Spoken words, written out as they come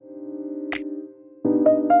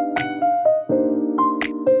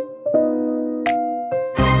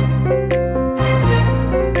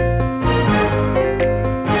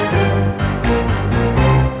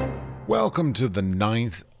Welcome to the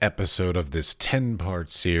 9th episode of this 10-part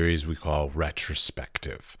series we call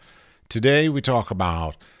Retrospective. Today we talk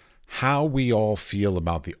about how we all feel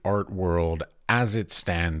about the art world as it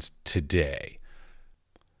stands today.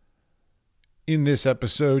 In this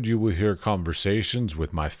episode, you will hear conversations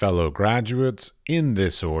with my fellow graduates in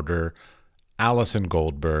this order: Alison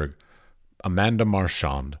Goldberg, Amanda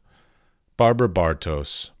Marchand, Barbara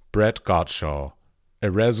Bartos, Brett Gottshaw,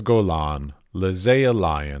 Erez Golan, Lizea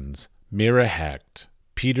Lyons, Mira Hecht,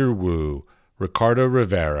 Peter Wu, Ricardo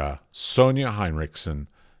Rivera, Sonia Heinrichsen,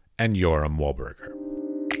 and Yoram Wahlberger.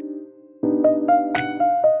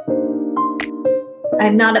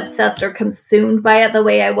 I'm not obsessed or consumed by it the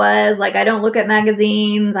way I was. Like, I don't look at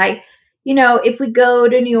magazines. If we go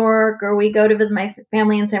to New York or we go to visit my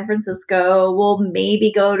family in San Francisco, we'll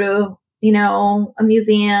maybe go to, a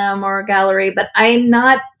museum or a gallery, but I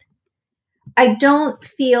don't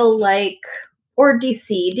feel like, or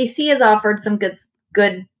DC has offered some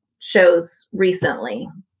good shows recently.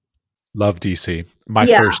 Love DC. My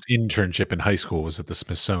first internship in high school was at the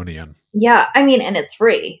Smithsonian. Yeah. And it's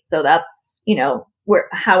free. So that's,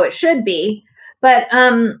 how it should be. But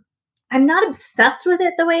I'm not obsessed with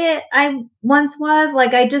it the way I once was.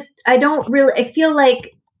 Like, I feel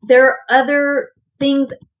like there are other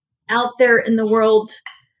things out there in the world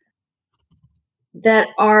that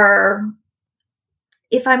are,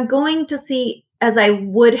 if I'm going to see as I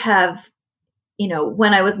would have,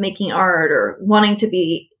 when I was making art or wanting to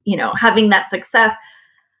be, having that success,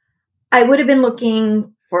 I would have been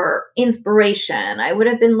looking for inspiration. I would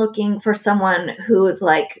have been looking for someone who is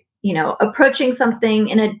like, approaching something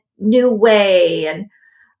in a new way. And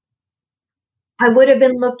I would have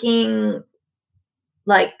been looking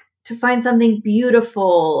like to find something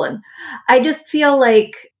beautiful. And I just feel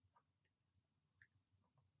like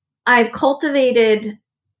I've cultivated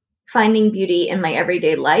finding beauty in my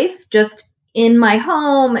everyday life, just in my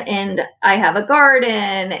home, and I have a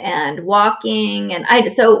garden and walking.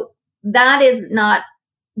 And so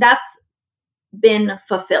that's been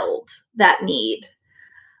fulfilled, that need.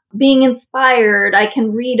 Being inspired, I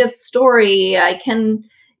can read a story. I can,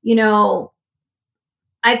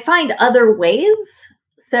 I find other ways.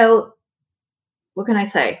 So what can I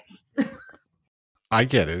say? I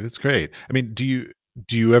get it. It's great. Do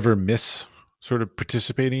you ever miss sort of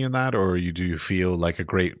participating in that, or do you feel like a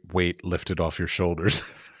great weight lifted off your shoulders?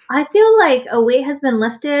 I feel like a weight has been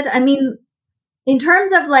lifted. In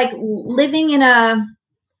terms of like living in a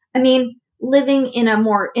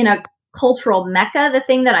cultural mecca, the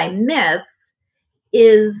thing that I miss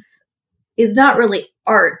is not really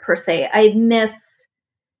art per se. I miss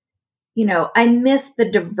the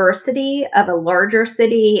diversity of a larger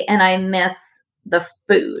city, and I miss the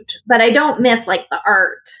food, but I don't miss like the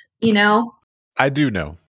art, I do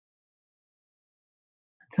know.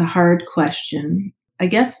 It's a hard question. I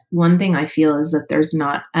guess one thing I feel is that there's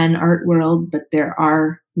not an art world, but there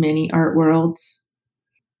are many art worlds.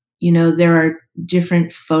 There are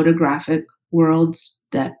different photographic worlds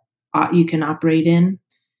that you can operate in.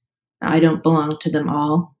 I don't belong to them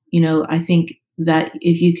all. I think that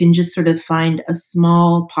if you can just sort of find a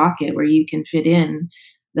small pocket where you can fit in,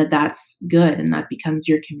 that's good, and that becomes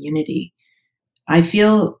your community. I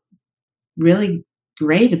feel really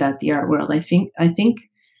great about the art world. I think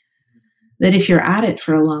that if you're at it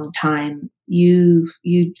for a long time, you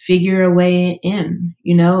figure a way in,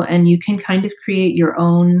 and you can kind of create your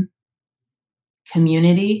own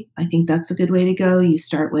community. I think that's a good way to go. You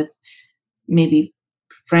start with maybe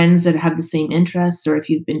friends that have the same interests, or if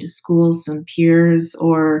you've been to school, some peers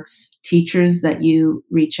or teachers that you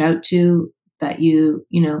reach out to, that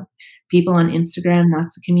people on Instagram,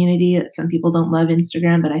 that's a community. Some people don't love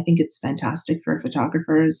Instagram, but I think it's fantastic for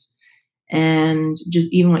photographers. And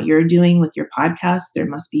just even what you're doing with your podcast, there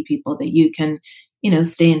must be people that you can,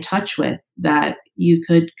 stay in touch with, that you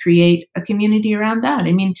could create a community around that.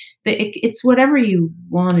 It's whatever you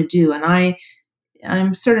want to do. And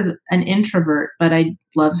I'm sort of an introvert, but I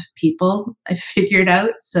love people, I figured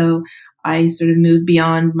out. So I sort of moved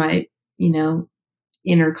beyond my,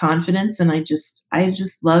 inner confidence. And I just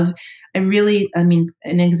love, an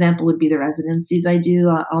example would be the residencies I do.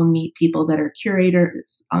 I'll meet people that are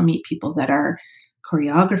curators. I'll meet people that are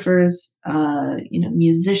choreographers,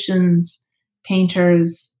 musicians,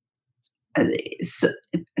 painters,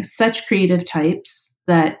 such creative types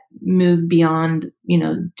that move beyond,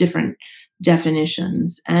 different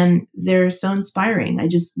definitions. And they're so inspiring. I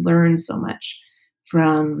just learn so much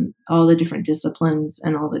from all the different disciplines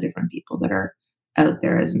and all the different people that are out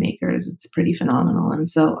there as makers. It's pretty phenomenal. And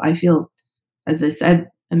so I feel, as I said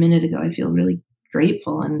a minute ago, I feel really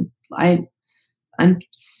grateful, and I'm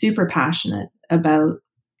super passionate about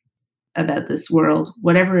this world,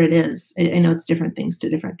 whatever it is. I know it's different things to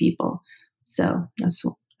different people. So that's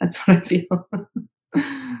what I feel.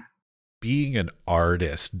 Being an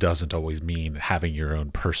artist doesn't always mean having your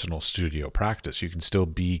own personal studio practice. You can still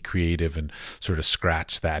be creative and sort of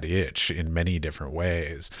scratch that itch in many different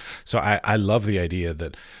ways. So I love the idea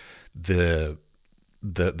that the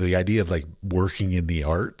idea of like working in the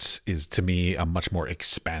arts is, to me, a much more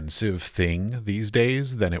expansive thing these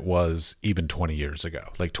days than it was even 20 years ago.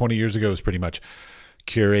 Like 20 years ago was pretty much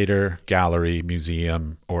curator, gallery,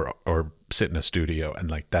 museum, or sit in a studio, and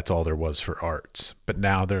like that's all there was for arts. But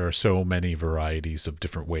now there are so many varieties of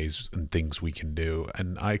different ways and things we can do,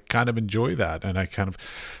 and I kind of enjoy that, and I kind of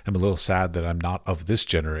am a little sad that I'm not of this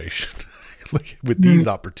generation like with these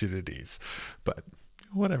opportunities, but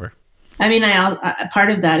whatever. I mean, I part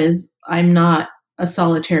of that is I'm not a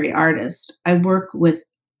solitary artist. I work with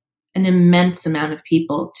an immense amount of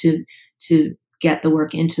people to get the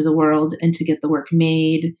work into the world and to get the work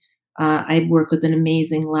made. I work with an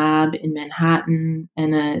amazing lab in Manhattan,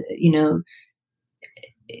 and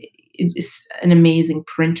it's an amazing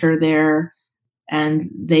printer there, and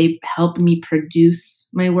they help me produce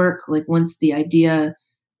my work. Like once the idea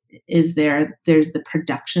is there, there's the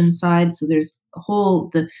production side. So there's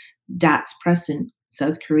the DATS Press in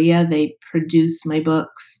South Korea. They produce my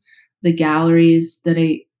books. The galleries that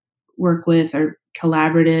I work with are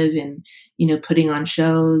collaborative and, putting on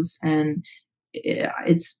shows. And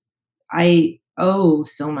I owe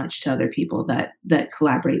so much to other people that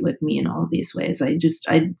collaborate with me in all of these ways. I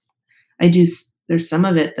do, there's some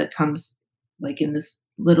of it that comes like in this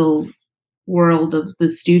little world of the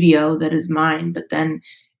studio that is mine, but then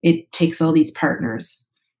it takes all these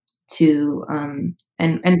partners to,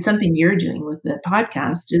 and something you're doing with the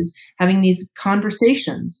podcast is having these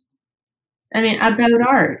conversations. I mean, about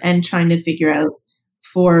art and trying to figure out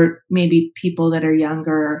for maybe people that are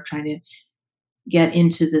younger, trying to get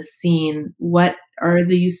into the scene, what are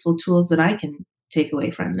the useful tools that I can take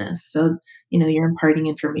away from this? So, you're imparting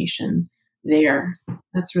information there.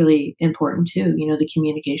 That's really important too, the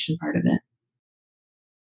communication part of it.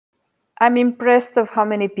 I'm impressed of how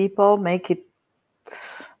many people make it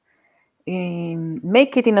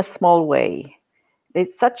in a small way.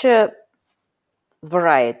 It's such a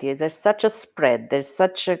variety. There's such a spread. There's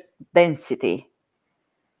such a density.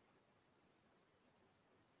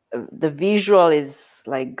 The visual is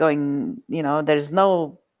like going, there are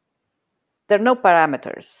no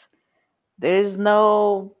parameters. There is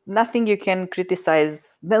nothing you can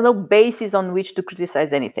criticize. There's no basis on which to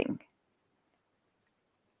criticize anything.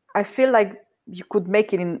 I feel like you could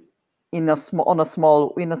make it on a small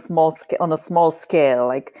scale.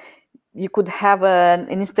 Like you could have an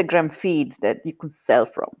Instagram feed that you could sell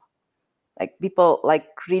from. Like people like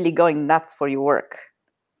really going nuts for your work.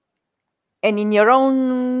 And in your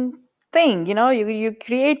own thing, you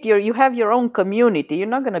create you have your own community. You're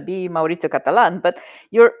not going to be Maurizio Catalan, but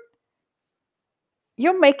you're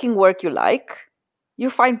making work you like. You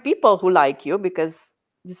find people who like you because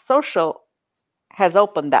the social has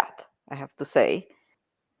opened that, I have to say.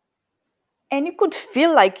 And you could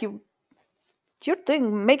feel like you're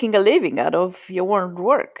making a living out of your own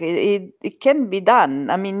work. It can be done.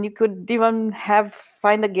 I mean, you could even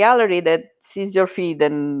find a gallery that sees your feed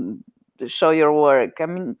and show your work. I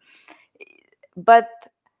mean, but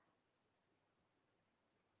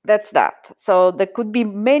that's that. So there could be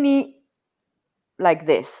many like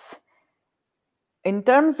this. In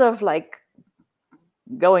terms of like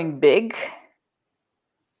going big,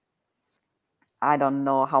 I don't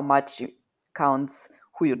know how much counts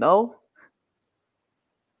who you know.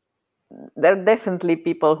 There are definitely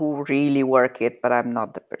people who really work it, but I'm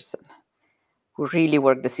not the person who really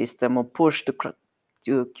work the system, who push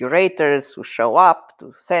to curators, who show up,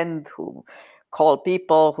 to send, who call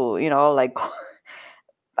people, who like.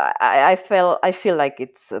 I feel like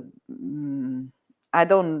it's. I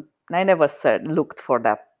never looked for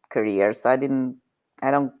that career, so I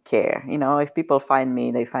don't care. If people find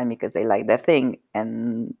me, they find me because they like their thing,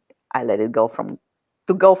 and I let it go from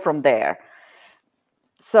there.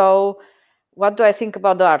 So, what do I think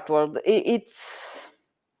about the art world? It's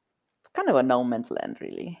kind of a no man's land,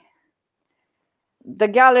 really. The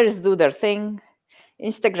galleries do their thing.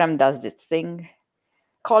 Instagram does its thing.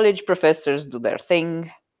 College professors do their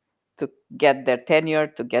thing to get their tenure,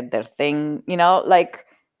 to get their thing. Like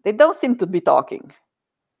they don't seem to be talking.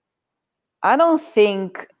 I don't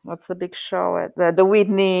think, what's the big show at the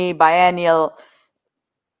Whitney Biennial?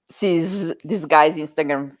 sees this guy's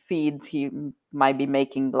Instagram feed, he might be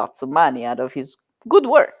making lots of money out of his good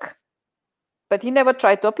work. But he never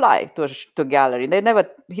tried to apply to gallery.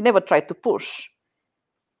 He never tried to push.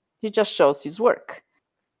 He just shows his work.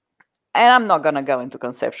 And I'm not going to go into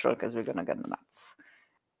conceptual because we're going to get nuts.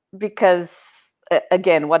 Because,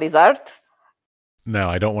 again, what is art? No,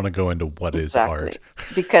 I don't want to go into what is art.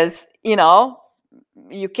 Because,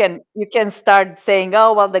 you can start saying,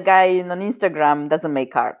 oh, well, the guy on Instagram doesn't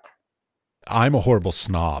make art. I'm a horrible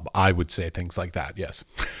snob. I would say things like that, yes.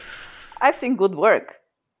 I've seen good work.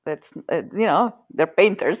 That's, they're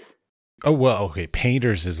painters. Oh, well, okay.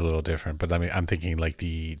 Painters is a little different, but I mean, I'm thinking like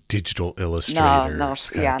the digital illustrators. No.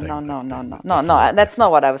 That's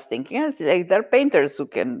not what I was thinking. It's like they're painters who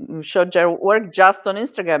can show their work just on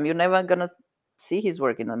Instagram. You're never going to see his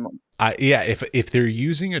work in the moment. If they're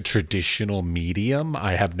using a traditional medium,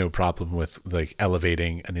 I have no problem with like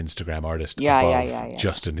elevating an Instagram artist above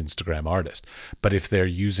just an Instagram artist. But if they're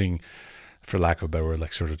using, for lack of a better word,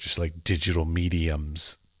 like sort of just like digital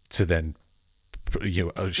mediums to then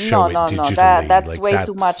show it digitally. That's like way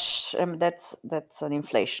too much. That's an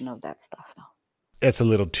inflation of that stuff. No. It's a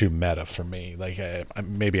little too meta for me. Like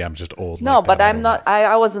maybe I'm just old. No, like but that. I'm not.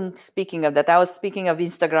 I wasn't speaking of that. I was speaking of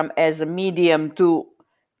Instagram as a medium to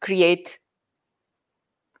create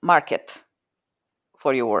market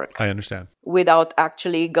for your work. I understand. Without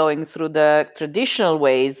actually going through the traditional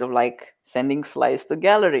ways of like sending slides to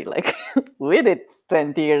gallery, like we did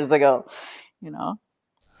 20 years ago.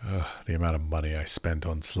 The amount of money I spent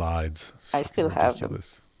on slides. I still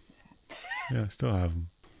ridiculous. Have them. Yeah, I still have them.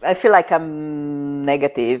 I feel like I'm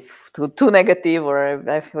negative, too negative, or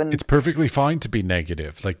It's perfectly fine to be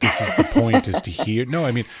negative. Like this is the point is to hear. No,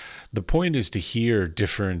 I mean, the point is to hear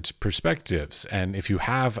different perspectives. And if you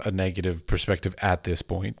have a negative perspective at this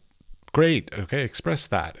point, great. Okay, express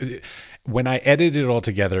that. When I edit it all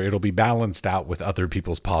together, it'll be balanced out with other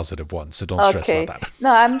people's positive ones. So don't stress about that.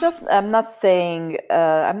 No, I'm not saying,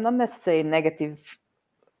 I'm not necessarily negative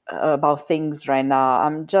about things right now.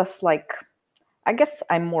 I'm just like, I guess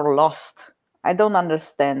I'm more lost. I don't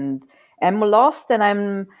understand. I'm lost and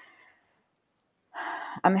I'm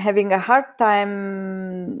having a hard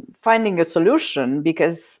time finding a solution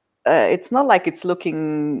because it's not like it's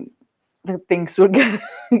looking, things will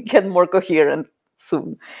get more coherent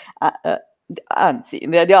soon. Anzi,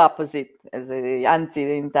 the opposite, as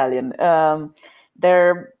anzi in Italian.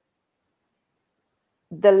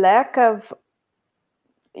 The lack of,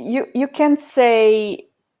 you can't say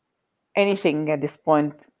anything at this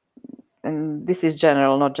point, and this is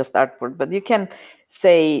general, not just artwork, but you can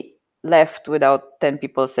say left without 10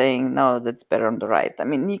 people saying, no, that's better on the right. I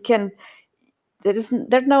mean, there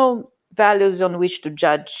are no values on which to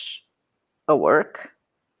judge a work,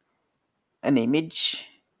 an image,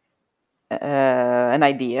 an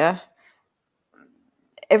idea.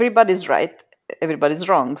 Everybody's right, everybody's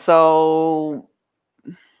wrong. So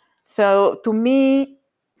to me,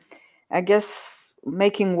 I guess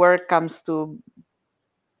making work comes to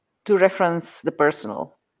reference the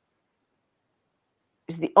personal.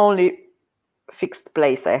 It's the only fixed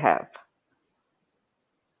place I have.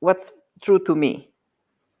 What's true to me,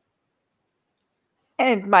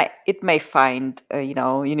 and it may find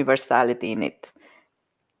universality in it,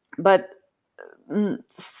 but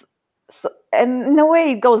so, and in a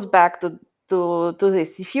way it goes back to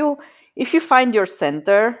this. If you find your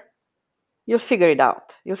center, you'll figure it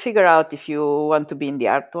out. You'll figure out if you want to be in the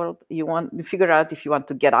art world. You figure out if you want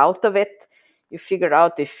to get out of it. You figure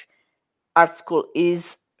out if art school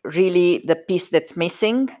is really the piece that's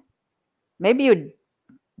missing. Maybe you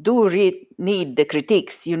do need the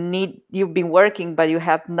critiques. You've been working, but you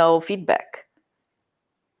had no feedback.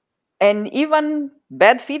 And even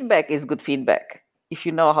bad feedback is good feedback if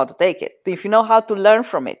you know how to take it, if you know how to learn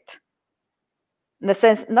from it. In a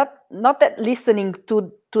sense, not that listening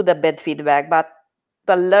to the bad feedback, but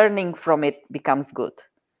learning from it becomes good.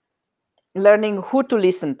 Learning who to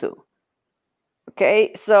listen to.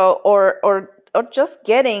 Okay, so or just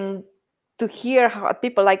getting to hear how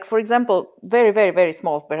people, like, for example, very, very, very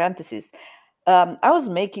small parentheses. I was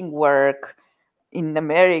making work in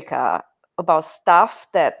America about stuff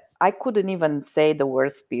that I couldn't even say the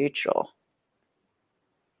word spiritual.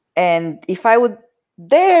 And if I would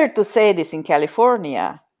dare to say this in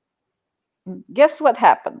California, guess what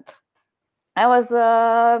happened? I was,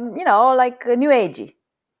 like New Agey.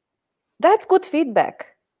 That's good feedback.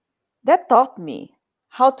 That taught me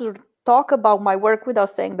how to talk about my work without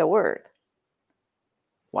saying the word.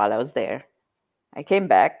 While I was there, I came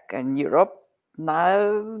back in Europe.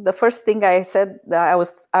 Now, the first thing I said,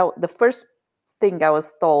 the first thing I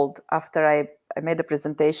was told after I made a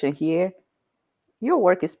presentation here, your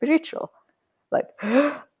work is spiritual. Like,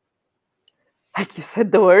 like you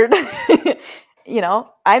said the word.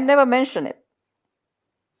 I've never mentioned it,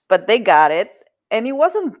 but they got it, and it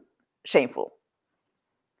wasn't shameful.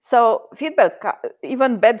 So feedback,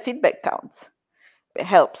 even bad feedback counts. It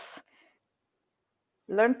helps.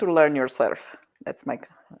 Learn to learn yourself. That's my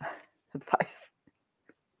advice.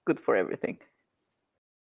 Good for everything.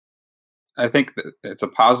 I think that it's a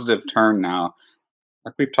positive turn now.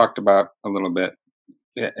 Like we've talked about a little bit,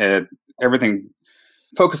 everything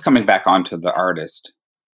focus coming back onto the artist,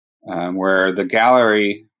 where the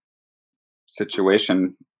gallery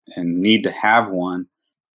situation and need to have one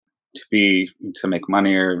to make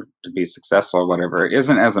money or to be successful or whatever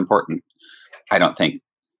isn't as important, I don't think,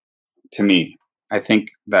 to me. I think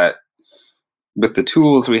that with the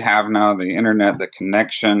tools we have now, the internet, the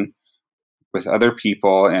connection with other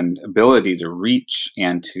people and ability to reach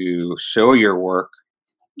and to show your work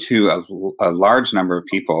to a large number of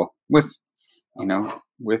people with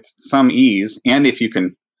some ease, and if you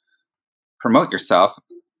can promote yourself,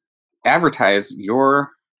 advertise your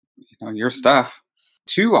stuff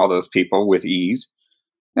to all those people with ease,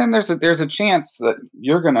 then there's a chance that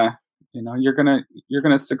you're gonna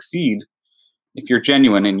succeed. If you're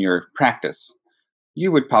genuine in your practice,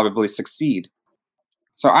 you would probably succeed.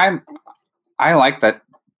 So I like that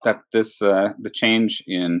this the change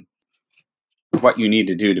in what you need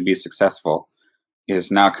to do to be successful is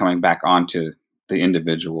now coming back onto the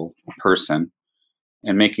individual person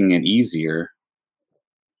and making it easier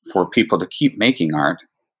for people to keep making art.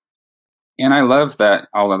 And I love that,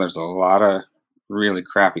 although there's a lot of really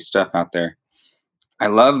crappy stuff out there, I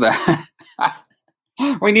love that.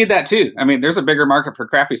 We need that too. I mean, there's a bigger market for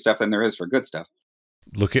crappy stuff than there is for good stuff.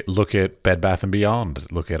 Look at Bed Bath &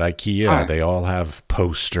 Beyond. Look at IKEA. They all have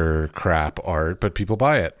poster crap art, but people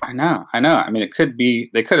buy it. I know. I mean,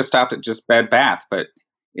 they could have stopped at just Bed Bath, but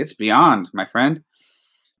it's beyond, my friend.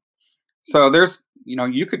 So there's,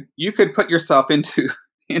 you could put yourself into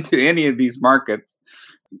any of these markets,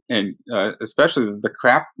 and especially the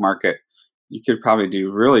crap market. You could probably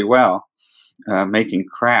do really well making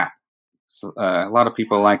crap. So, a lot of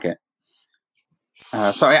people like it.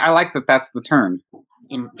 So I like that. That's the turn.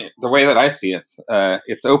 The way that I see it,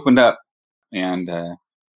 it's opened up, and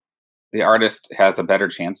the artist has a better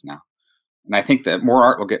chance now. And I think that more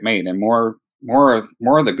art will get made, and more of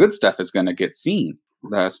the good stuff is going to get seen.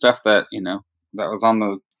 The stuff that that was on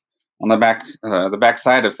the back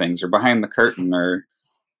side of things, or behind the curtain, or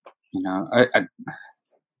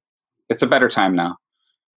it's a better time now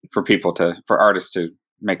for artists to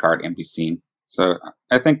make art and be seen. So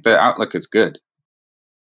I think the outlook is good.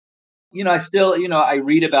 I still, I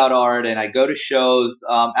read about art and I go to shows.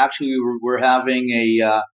 Actually, we're having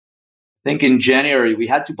I think in January, we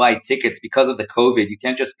had to buy tickets because of the COVID. You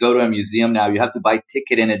can't just go to a museum now. You have to buy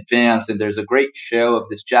ticket in advance. And there's a great show of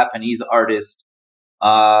this Japanese artist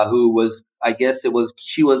who was,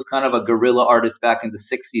 she was kind of a guerrilla artist back in the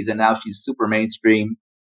 60s. And now she's super mainstream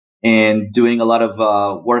and doing a lot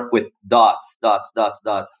of work with dots.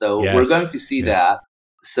 So yes, we're going to see that.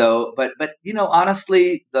 So, but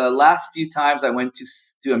honestly, the last few times I went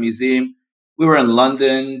to a museum, we were in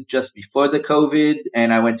London just before the COVID,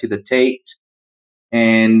 and I went to the Tate,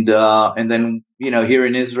 and then here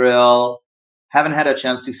in Israel, haven't had a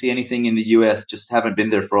chance to see anything in the US, just haven't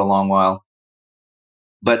been there for a long while.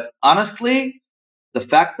 But honestly, the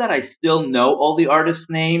fact that I still know all the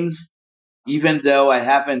artists' names, even though I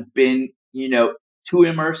haven't been too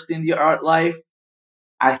immersed in the art life,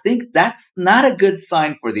 I think that's not a good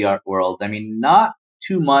sign for the art world. I mean, not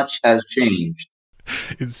too much has changed.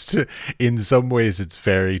 In some ways, it's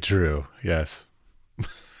very true. Yes.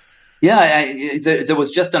 Yeah, there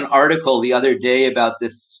was just an article the other day about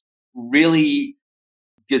this really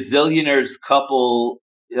gazillionaires couple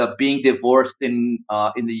being divorced in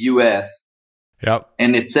the U.S. Yep.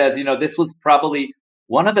 And it says, this was probably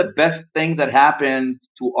one of the best things that happened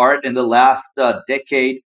to art in the last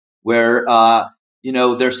decade, where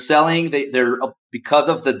they're selling. They're because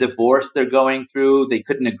of the divorce they're going through. They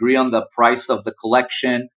couldn't agree on the price of the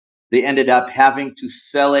collection. They ended up having to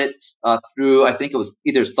sell it through, I think it was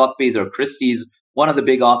either Sotheby's or Christie's, one of the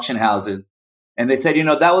big auction houses. And they said,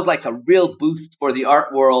 that was like a real boost for the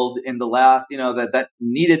art world in the last, that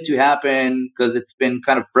needed to happen because it's been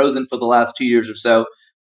kind of frozen for the last 2 years or so.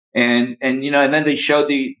 And then they showed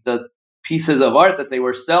the pieces of art that they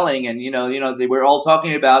were selling, and they were all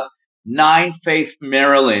talking about Nine-Faced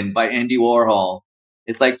Marilyn by Andy Warhol.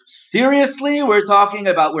 It's like, seriously, we're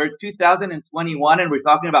 2021 and we're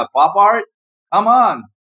talking about pop art? Come on.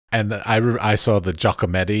 And I saw the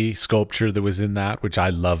Giacometti sculpture that was in that, which I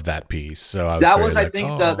love that piece. So I was That very was, I like, think,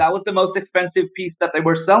 oh, that was the most expensive piece that they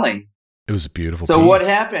were selling. it was a beautiful So piece. what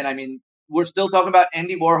happened? I mean, we're still talking about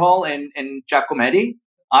Andy Warhol and Giacometti,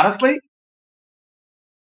 honestly?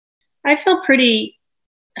 I feel pretty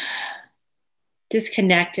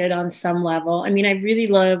disconnected on some level. I mean, I really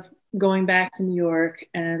love going back to New York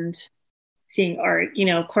and seeing art. You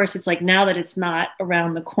know, of course, it's like now that it's not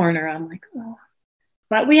around the corner, I'm like, oh.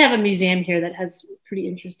 But we have a museum here that has pretty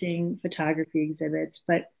interesting photography exhibits,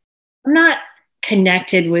 but I'm not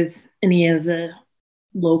connected with any of the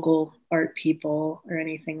local art people or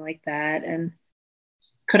anything like that. And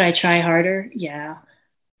could I try harder? Yeah.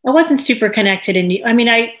 I wasn't super connected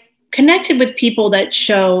I connected with people that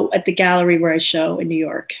show at the gallery where I show in New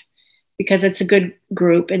York because it's a good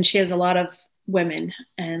group and she has a lot of women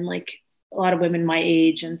and like a lot of women my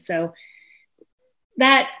age. And so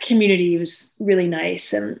that community was really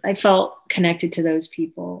nice and I felt connected to those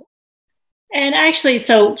people. And actually,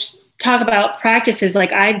 so talk about practices,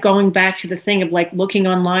 like I'm going back to the thing of like looking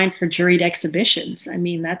online for juried exhibitions. I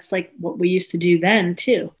mean, that's like what we used to do then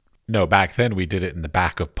too. No, back then we did it in the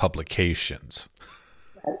back of publications.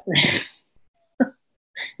 It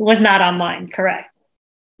was not online, correct.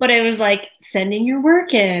 But it was like sending your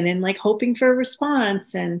work in and like hoping for a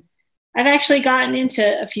response. And I've actually gotten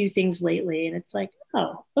into a few things lately and it's like,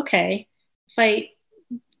 oh, okay. If I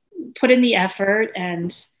put in the effort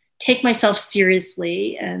and take myself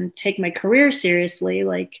seriously and take my career seriously,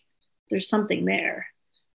 like there's something there.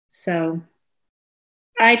 So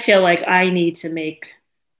I feel like I need to make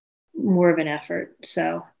more of an effort.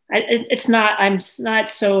 So I'm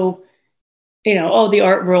not so, oh, the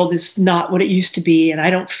art world is not what it used to be and I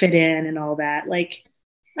don't fit in and all that. Like,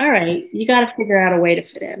 all right, you got to figure out a way to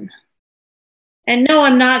fit in. And no,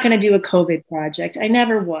 I'm not going to do a COVID project. I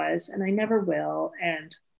never was, and I never will.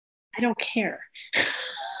 And I don't care.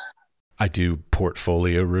 I do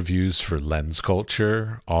portfolio reviews for Lens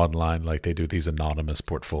Culture online. Like they do these anonymous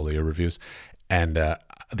portfolio reviews. And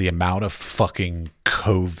the amount of fucking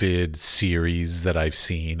COVID series that I've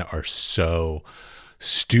seen are so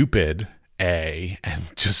stupid, and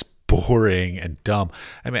just boring and dumb.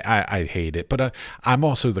 I mean, I hate it. But I'm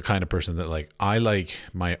also the kind of person that like, I like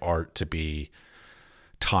my art to be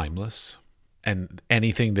timeless. And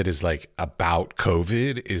anything that is like about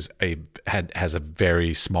COVID has a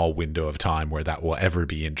very small window of time where that will ever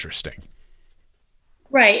be interesting.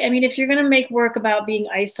 Right. I mean, if you're going to make work about being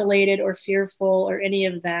isolated or fearful or any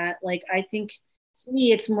of that, like I think to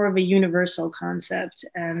me, it's more of a universal concept.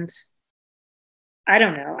 And I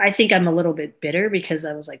don't know. I think I'm a little bit bitter because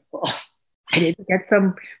I was like, well, I didn't get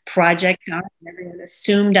some project done. Everyone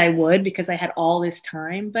assumed I would because I had all this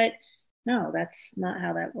time, but no, that's not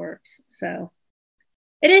how that works. So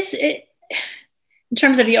it in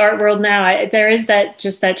terms of the art world now, there is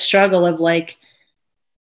that struggle of like,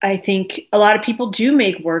 I think a lot of people do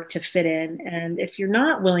make work to fit in. And if you're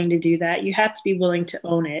not willing to do that, you have to be willing to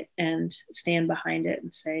own it and stand behind it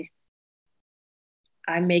and say,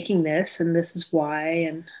 I'm making this and this is why,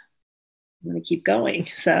 and I'm going to keep going.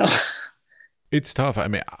 So it's tough. I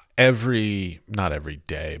mean, not every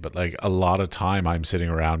day, but like a lot of time I'm sitting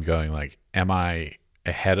around going like, am I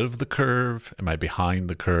ahead of the curve? Am I behind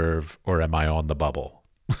the curve? Or am I on the bubble?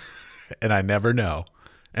 And I never know.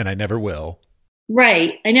 And I never will.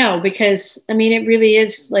 Right. I know, because I mean, it really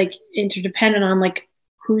is like interdependent on like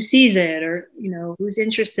who sees it or, who's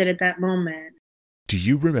interested at that moment. Do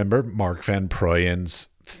you remember Mark Van Proyen's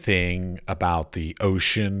thing about the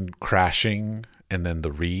ocean crashing and then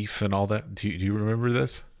the reef and all that? Do you remember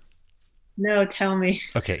this? No, tell me.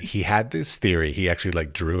 Okay, he had this theory. He actually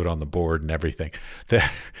like drew it on the board and everything.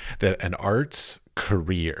 That an art's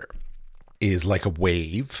career is like a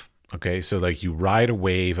wave. Okay, so like you ride a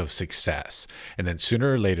wave of success, and then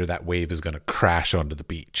sooner or later that wave is going to crash onto the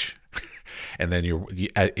beach. And then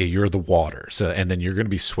you're the water. So, and then you're going to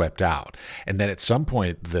be swept out. And then at some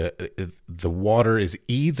point, the water is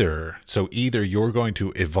either you're going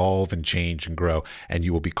to evolve and change and grow, and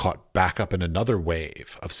you will be caught back up in another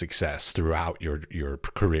wave of success throughout your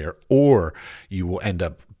career, or you will end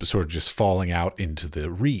up sort of just falling out into the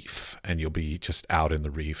reef, and you'll be just out in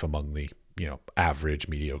the reef among the average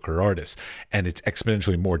mediocre artists. And it's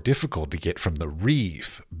exponentially more difficult to get from the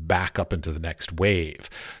reef back up into the next wave.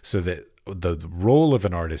 So that the role of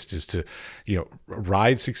an artist is to,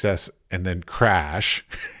 ride success and then crash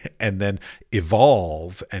and then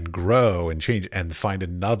evolve and grow and change and find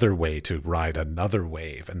another way to ride another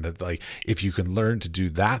wave. And that, like, if you can learn to do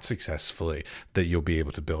that successfully, that you'll be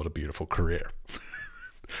able to build a beautiful career.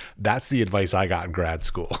 That's the advice I got in grad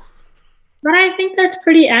school. But I think that's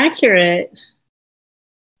pretty accurate.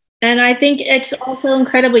 And I think it's also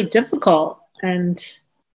incredibly difficult. And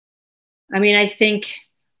I mean, I think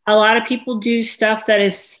a lot of people do stuff that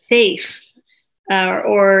is safe,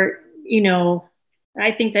 or,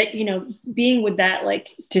 I think that, being with that like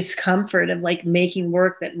discomfort of like making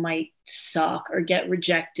work that might suck or get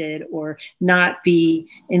rejected or not be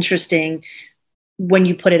interesting when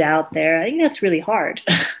you put it out there, I think that's really hard.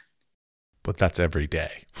 But that's every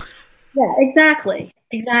day. Yeah, exactly.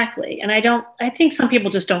 Exactly. And I think some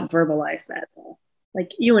people just don't verbalize that though.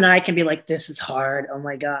 Like you and I can be like, this is hard. Oh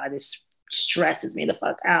my God, this stresses me the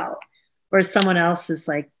fuck out. Whereas someone else is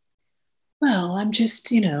like, well, I'm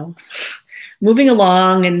just, moving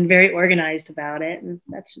along and very organized about it. And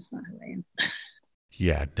that's just not who I am.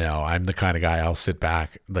 Yeah, no, I'm the kind of guy I'll sit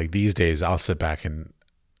back, like these days, I'll sit back and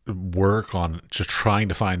work on just trying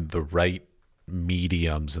to find the right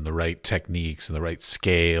mediums and the right techniques and the right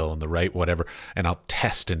scale and the right whatever. And I'll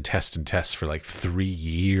test and test and test for like 3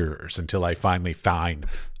 years until I finally find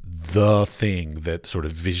the thing that sort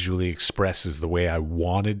of visually expresses the way I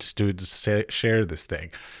wanted to share this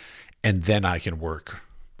thing. And then I can work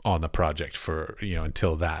on the project for,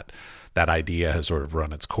 until that idea has sort of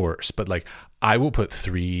run its course. But like I will put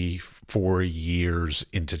 3-4 years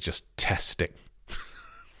into just testing.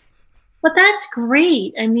 But that's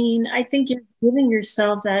great. I mean, I think you're giving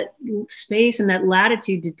yourself that space and that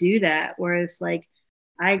latitude to do that. Whereas, like,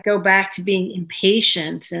 I go back to being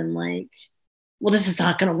impatient and like, well, this is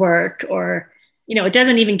not going to work. Or, it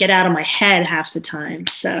doesn't even get out of my head half the time.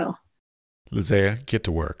 So, Lizea, get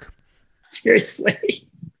to work. Seriously.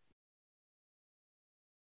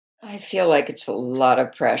 I feel like it's a lot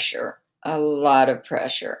of pressure. A lot of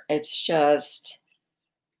pressure. It's just,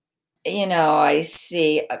 I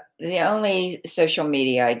see the only social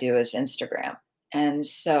media I do is Instagram. And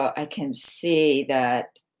so I can see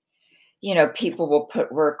that, people will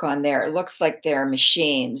put work on there. It looks like they're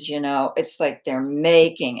machines, it's like they're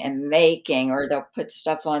making and making, or they'll put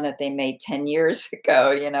stuff on that they made 10 years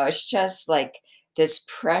ago. It's just like this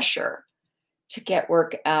pressure to get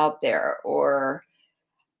work out there, or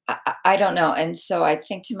I don't know. And so I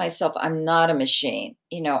think to myself, I'm not a machine.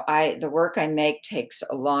 The work I make takes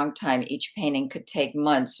a long time. Each painting could take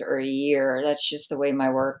months or a year. That's just the way my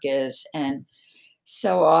work is. And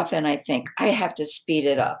so often I think I have to speed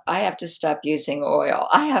it up. I have to stop using oil.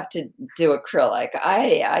 I have to do acrylic.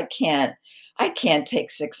 I can't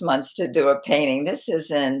take 6 months to do a painting. This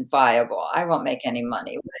isn't viable. I won't make any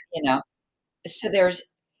money. So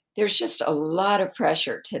there's just a lot of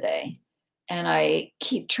pressure today. And I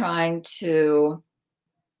keep trying to,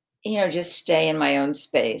 just stay in my own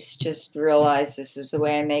space, just realize this is the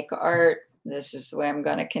way I make art. This is the way I'm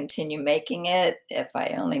going to continue making it. If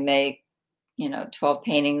I only make, 12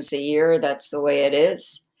 paintings a year, that's the way it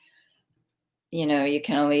is. You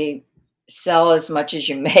can only sell as much as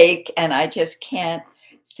you make. And I just can't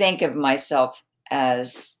think of myself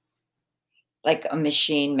as like a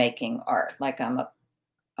machine making art, like I'm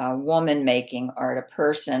a woman making art, a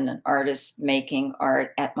person, an artist making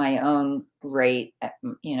art at my own rate, at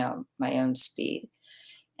my own speed.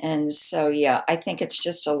 And so, yeah, I think it's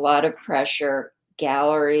just a lot of pressure.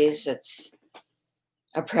 Galleries, it's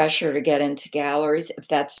a pressure to get into galleries. If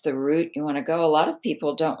that's the route you want to go, a lot of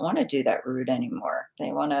people don't want to do that route anymore.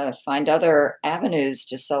 They want to find other avenues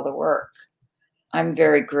to sell the work. I'm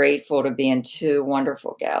very grateful to be in 2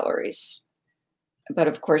 wonderful galleries. But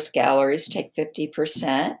of course, galleries take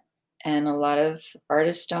 50%, and a lot of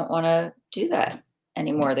artists don't want to do that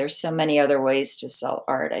anymore. There's so many other ways to sell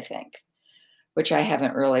art, I think, which I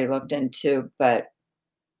haven't really looked into. But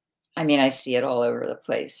I mean, I see it all over the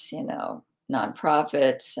place,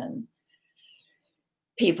 nonprofits and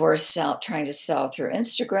people are trying to sell through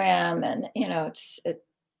Instagram. And, it's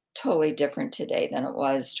totally different today than it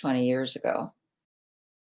was 20 years ago.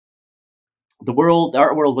 The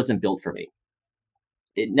art world wasn't built for me.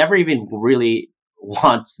 It never even really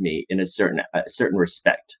wants me in a certain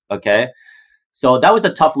respect. Okay. So that was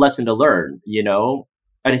a tough lesson to learn, and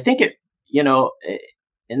I think it,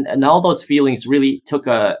 and all those feelings really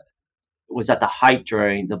was at the height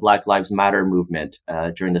during the Black Lives Matter movement,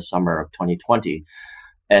 during the summer of 2020.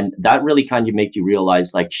 And that really kind of made you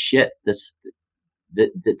realize like, shit,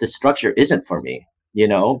 the structure isn't for me,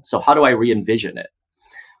 so how do I re-envision it?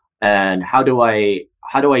 And how do I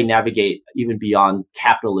navigate even beyond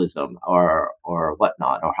capitalism or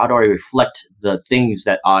whatnot, or how do I reflect the things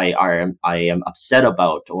that I am upset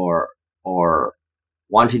about or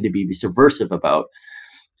wanting to be subversive about?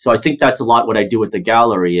 So I think that's a lot what I do with the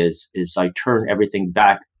gallery is I turn everything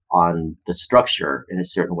back on the structure in a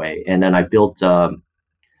certain way, and then I built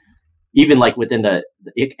even like within the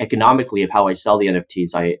economically of how I sell the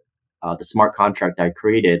NFTs, the smart contract I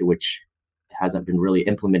created, which hasn't been really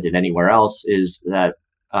implemented anywhere else, is that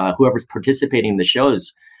whoever's participating in the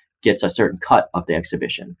shows gets a certain cut of the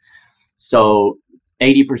exhibition. So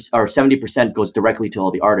 80% or 70% goes directly to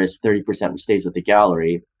all the artists, 30% stays with the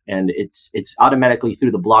gallery, and it's automatically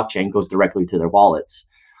through the blockchain, goes directly to their wallets.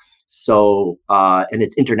 So and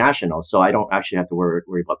it's international, so I don't actually have to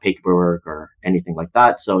worry about paperwork or anything like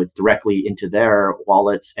that. So it's directly into their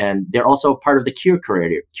wallets, and they're also part of the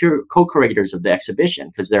co-curators of the exhibition,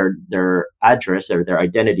 because their address or their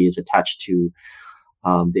identity is attached to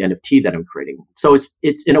the NFT that I'm creating. So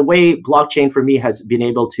it's in a way, blockchain for me has been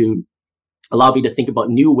able to allow me to think about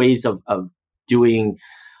new ways of doing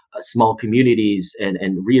small communities and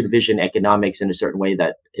re-envision economics in a certain way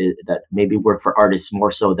that maybe work for artists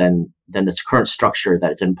more so than this current structure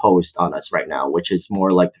that is imposed on us right now, which is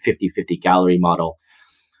more like the 50-50 gallery model.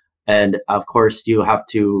 And of course, you have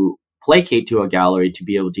to placate to a gallery to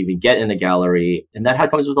be able to even get in a gallery. And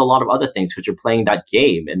that comes with a lot of other things, because you're playing that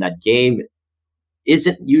game, and that game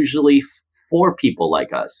isn't usually for people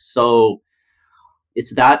like us. So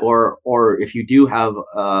it's that, or if you do have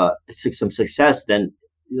some success, then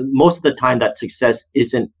most of the time that success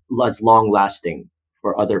isn't as long lasting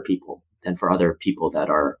for other people than for other people that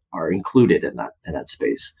are included in that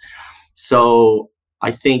space. So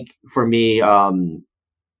I think for me,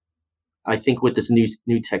 I think with this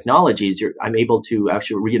new technologies, I'm able to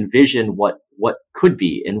actually re-envision what could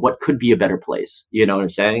be, and what could be a better place. You know what I'm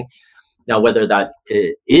saying? Now, whether that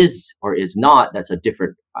is or is not, that's a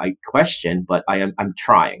different question. But I'm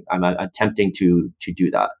trying. I'm attempting to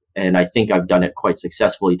do that, and I think I've done it quite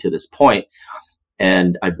successfully to this point.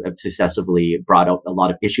 And I've successfully brought out a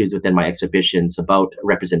lot of issues within my exhibitions about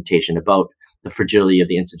representation, about the fragility of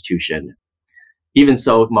the institution. Even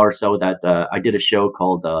so, more so that I did a show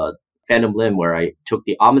called Phantom Limb, where I took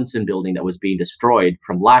the Amundsen building that was being destroyed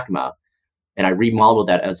from LACMA, and I remodeled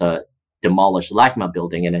that as a demolished LACMA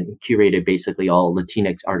building, and then curated basically all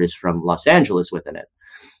Latinx artists from Los Angeles within it.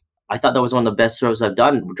 I thought that was one of the best shows I've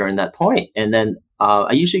done during that point. And then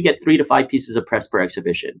I usually get 3 to 5 pieces of press per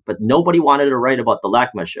exhibition, but nobody wanted to write about the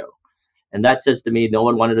LACMA show. And that says to me, no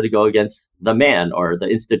one wanted to go against the man or the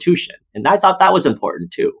institution. And I thought that was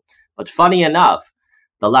important too. But funny enough,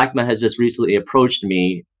 the LACMA has just recently approached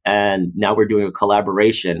me, and now we're doing a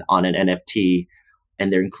collaboration on an NFT,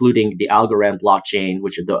 and they're including the Algorand blockchain,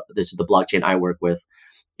 which this is the blockchain I work with,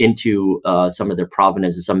 into some of their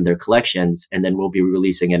provenance and some of their collections. And then we'll be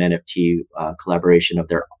releasing an NFT collaboration of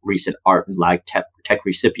their recent art and lag tech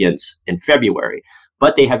recipients in February.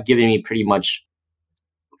 But they have given me pretty much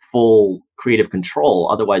full creative control.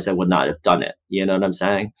 Otherwise, I would not have done it. You know what I'm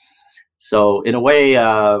saying? So in a way,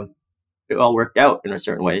 it all worked out in a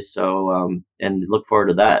certain way. So, and look forward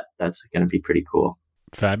to that. That's going to be pretty cool.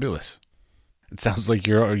 Fabulous. It sounds like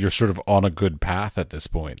you're sort of on a good path at this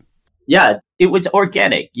point. Yeah, it was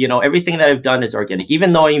organic. You know, everything that I've done is organic,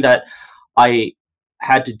 even knowing that I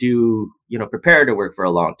had to do, preparative work for a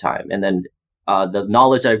long time. And then the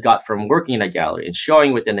knowledge I've got from working in a gallery and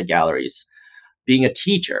showing within the galleries, being a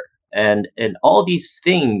teacher, and all these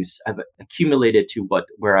things have accumulated to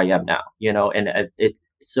where I am now, and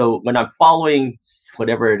so when I'm following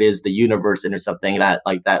whatever it is, the universe or something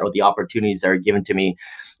like that, or the opportunities that are given to me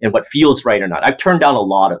and what feels right or not, I've turned down a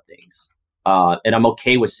lot of things. And I'm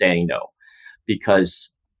okay with saying no,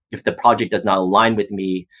 because if the project does not align with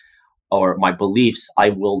me or my beliefs, I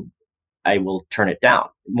will turn it down.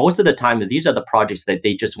 Most of the time, these are the projects that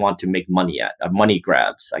they just want to make money at, money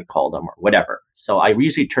grabs, I call them, or whatever. So I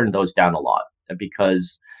usually turn those down a lot,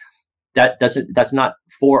 because that's not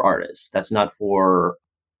for artists. That's not for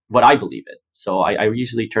what I believe in. So I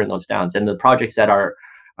usually turn those down. And the projects that are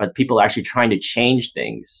people actually trying to change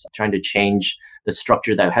things, trying to change the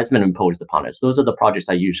structure that has been imposed upon us, those are the projects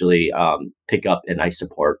I usually pick up and I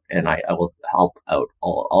support, and I will help out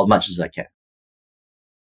all much as I can.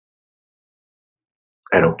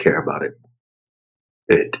 I don't care about it.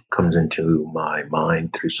 It comes into my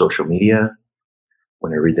mind through social media,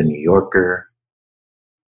 when I read the New Yorker,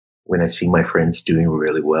 when I see my friends doing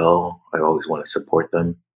really well. I always want to support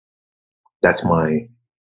them. That's my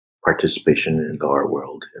participation in the art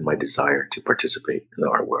world, and my desire to participate in the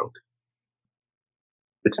art world.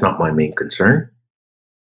 It's not my main concern.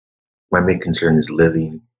 My main concern is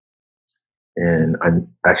living. And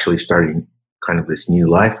I'm actually starting kind of this new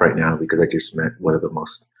life right now, because I just met one of the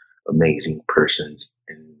most amazing persons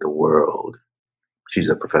in the world. She's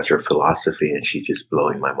a professor of philosophy, and she's just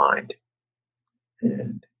blowing my mind.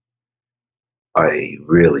 And I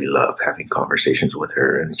really love having conversations with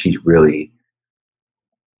her, and she's really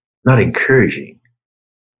not encouraging.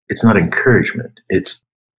 It's not encouragement. It's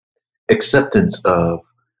acceptance of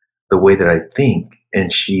the way that I think,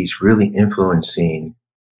 and she's really influencing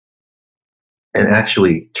and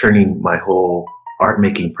actually turning my whole art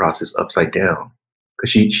making process upside down, because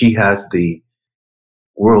she has the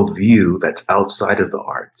worldview that's outside of the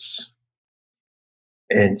arts,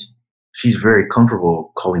 and she's very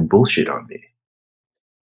comfortable calling bullshit on me.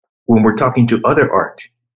 When we're talking to other art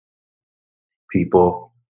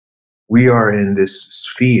people, we are in this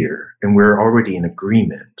sphere and we're already in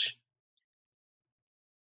agreement.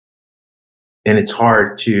 And it's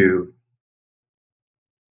hard to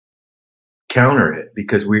counter it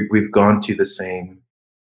because we've gone to the same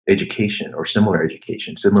education or similar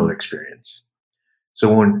education, similar experience.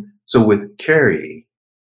 So with Carrie,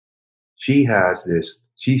 she has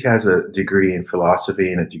a degree in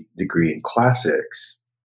philosophy and a degree in classics.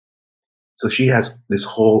 So she has this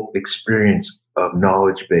whole experience of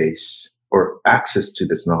knowledge base or access to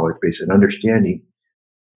this knowledge base and understanding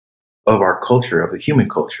of our culture, of the human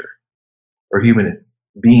culture or human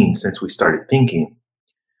being since we started thinking.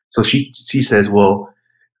 So she says, well,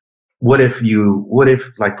 what if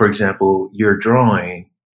like, for example, you're drawing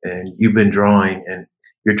and you've been drawing and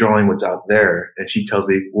you're drawing what's out there. And she tells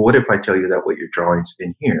me, well, what if I tell you that what you're drawing's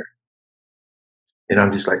in here? And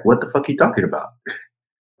I'm just like, what the fuck are you talking about?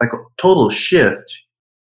 Like a total shift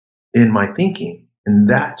in my thinking. And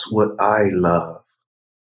that's what I love.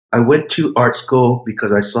 I went to art school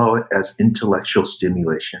because I saw it as intellectual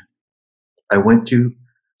stimulation. I went to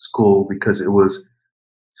school because it was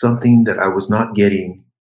something that I was not getting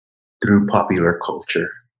through popular culture.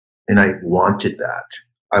 And I wanted that.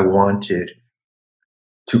 I wanted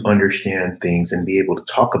to understand things and be able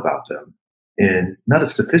to talk about them in not a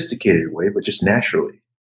sophisticated way, but just naturally.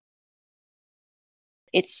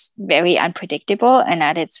 It's very unpredictable and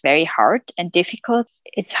that it's very hard and difficult.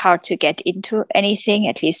 It's hard to get into anything,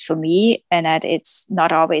 at least for me, and that it's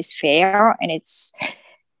not always fair. And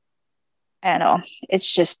I don't know,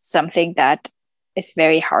 it's just something that is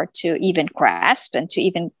very hard to even grasp and to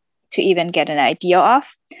even get an idea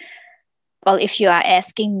of. Well, if you are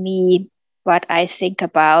asking me what I think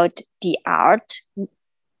about the art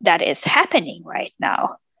that is happening right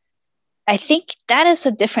now, I think that is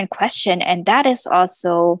a different question. And that is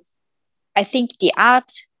also, I think the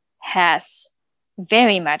art has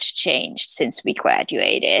very much changed since we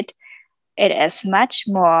graduated. It is much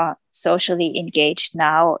more socially engaged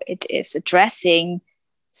now. It is addressing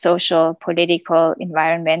social, political,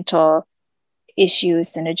 environmental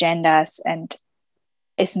issues and agendas, and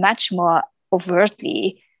is much more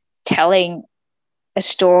overtly telling a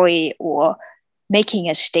story or making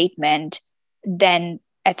a statement than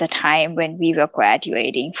at the time when we were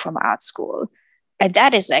graduating from art school. And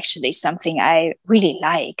that is actually something I really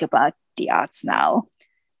like about the arts now.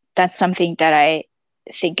 That's something that I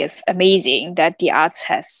think is amazing, that the arts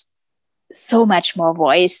has so much more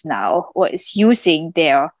voice now, or is using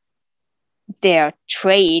their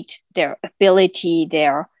trade, their ability,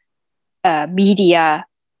 their media,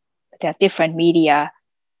 their different media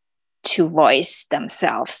to voice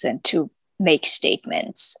themselves and to make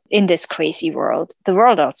statements in this crazy world. The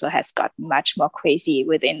world also has gotten much more crazy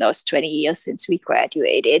within those 20 years since we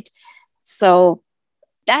graduated. So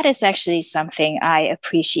that is actually something I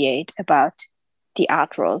appreciate about the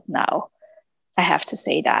art world now. I have to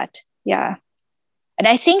say that. Yeah. And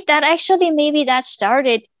I think that actually maybe that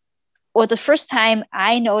started, or the first time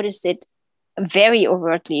I noticed it very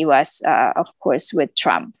overtly was, of course, with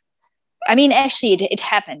Trump. I mean, actually, it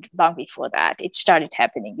happened long before that. It started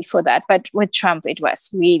happening before that. But with Trump, it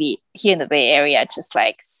was really here in the Bay Area, just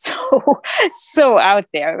like so out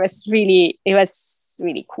there. It was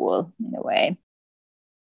really cool in a way.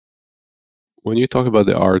 When you talk about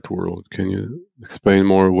the art world, can you explain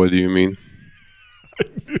more? What do you mean?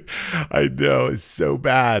 I know, it's so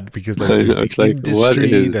bad because like there's the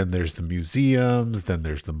industry, then there's the museums, then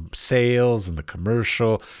there's the sales and the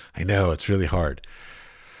commercial. I know, it's really hard.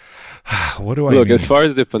 What do I look mean? As far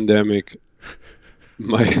as the pandemic,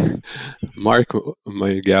 my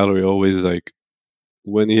gallery always, like,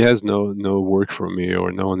 when he has no work from me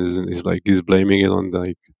or no one is like, he's blaming it on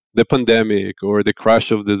like the pandemic or the crash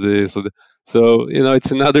of this or so it's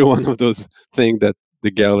another one of those things that the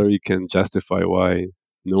gallery can justify why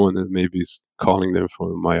no one maybe is calling them for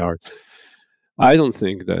my art. I don't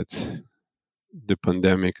think that the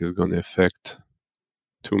pandemic is going to affect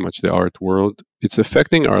too much the art world. It's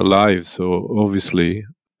affecting our lives, so obviously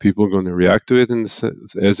people are going to react to it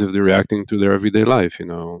as if they're reacting to their everyday life.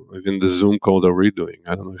 Even the Zoom call that we're doing,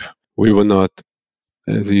 I don't know if we would not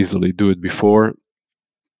as easily do it before.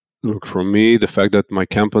 Look, for me, the fact that my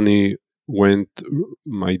company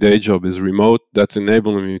my day job is remote, that's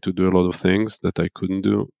enabling me to do a lot of things that I couldn't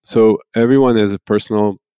do. So everyone has a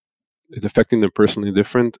personal it's affecting them personally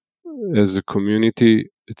different. As a community,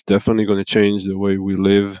 it's definitely going to change the way we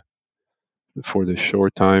live for the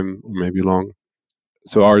short time or maybe long.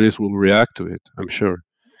 So artists will react to it, I'm sure.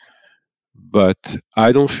 But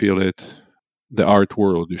I don't feel it. The art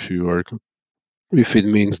world, if it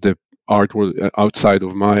means the art world outside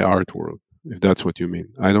of my art world, if that's what you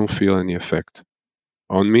mean, I don't feel any effect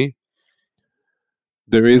on me.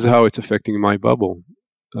 There is how it's affecting my bubble,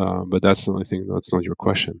 but that's the only thing. That's not your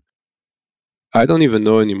question. I don't even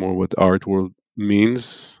know anymore what art world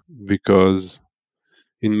means, because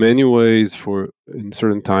in many ways, for in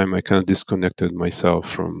certain time, I kind of disconnected myself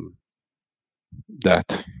from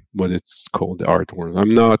that, what it's called the art world.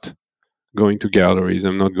 I'm not going to galleries.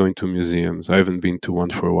 I'm not going to museums. I haven't been to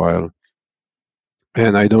one for a while,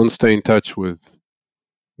 and I don't stay in touch with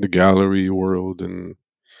the gallery world, and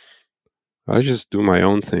I just do my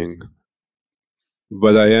own thing.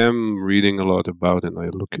 But I am reading a lot about it, and I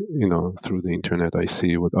look, through the internet, I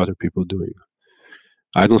see what other people are doing.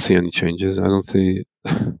 I don't see any changes. I don't see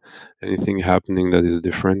anything happening that is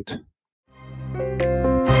different.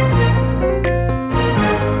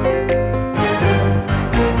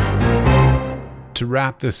 To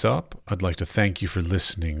wrap this up, I'd like to thank you for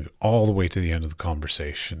listening all the way to the end of the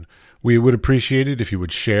conversation. We would appreciate it if you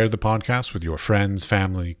would share the podcast with your friends,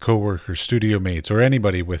 family, coworkers, studio mates, or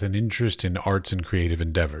anybody with an interest in arts and creative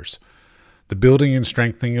endeavors. The building and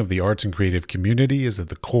strengthening of the arts and creative community is at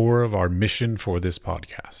the core of our mission for this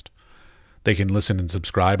podcast. They can listen and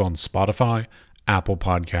subscribe on Spotify, Apple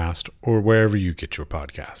Podcast, or wherever you get your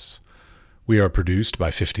podcasts. We are produced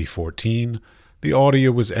by 5014. The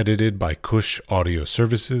audio was edited by Kush Audio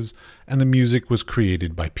Services, and the music was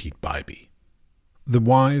created by Pete Bybee. The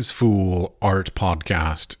Wise Fool Art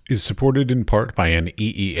Podcast is supported in part by an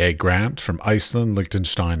EEA grant from Iceland,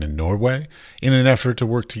 Liechtenstein, and Norway in an effort to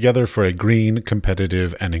work together for a green,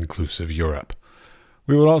 competitive, and inclusive Europe.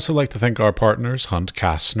 We would also like to thank our partners Hunt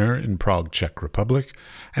Kastner in Prague, Czech Republic,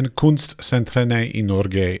 and Kunstsentrene i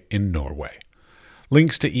Norge in Norway.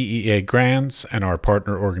 Links to EEA grants and our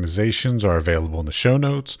partner organizations are available in the show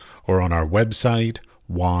notes or on our website,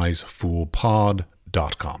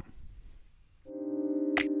 wisefoolpod.com.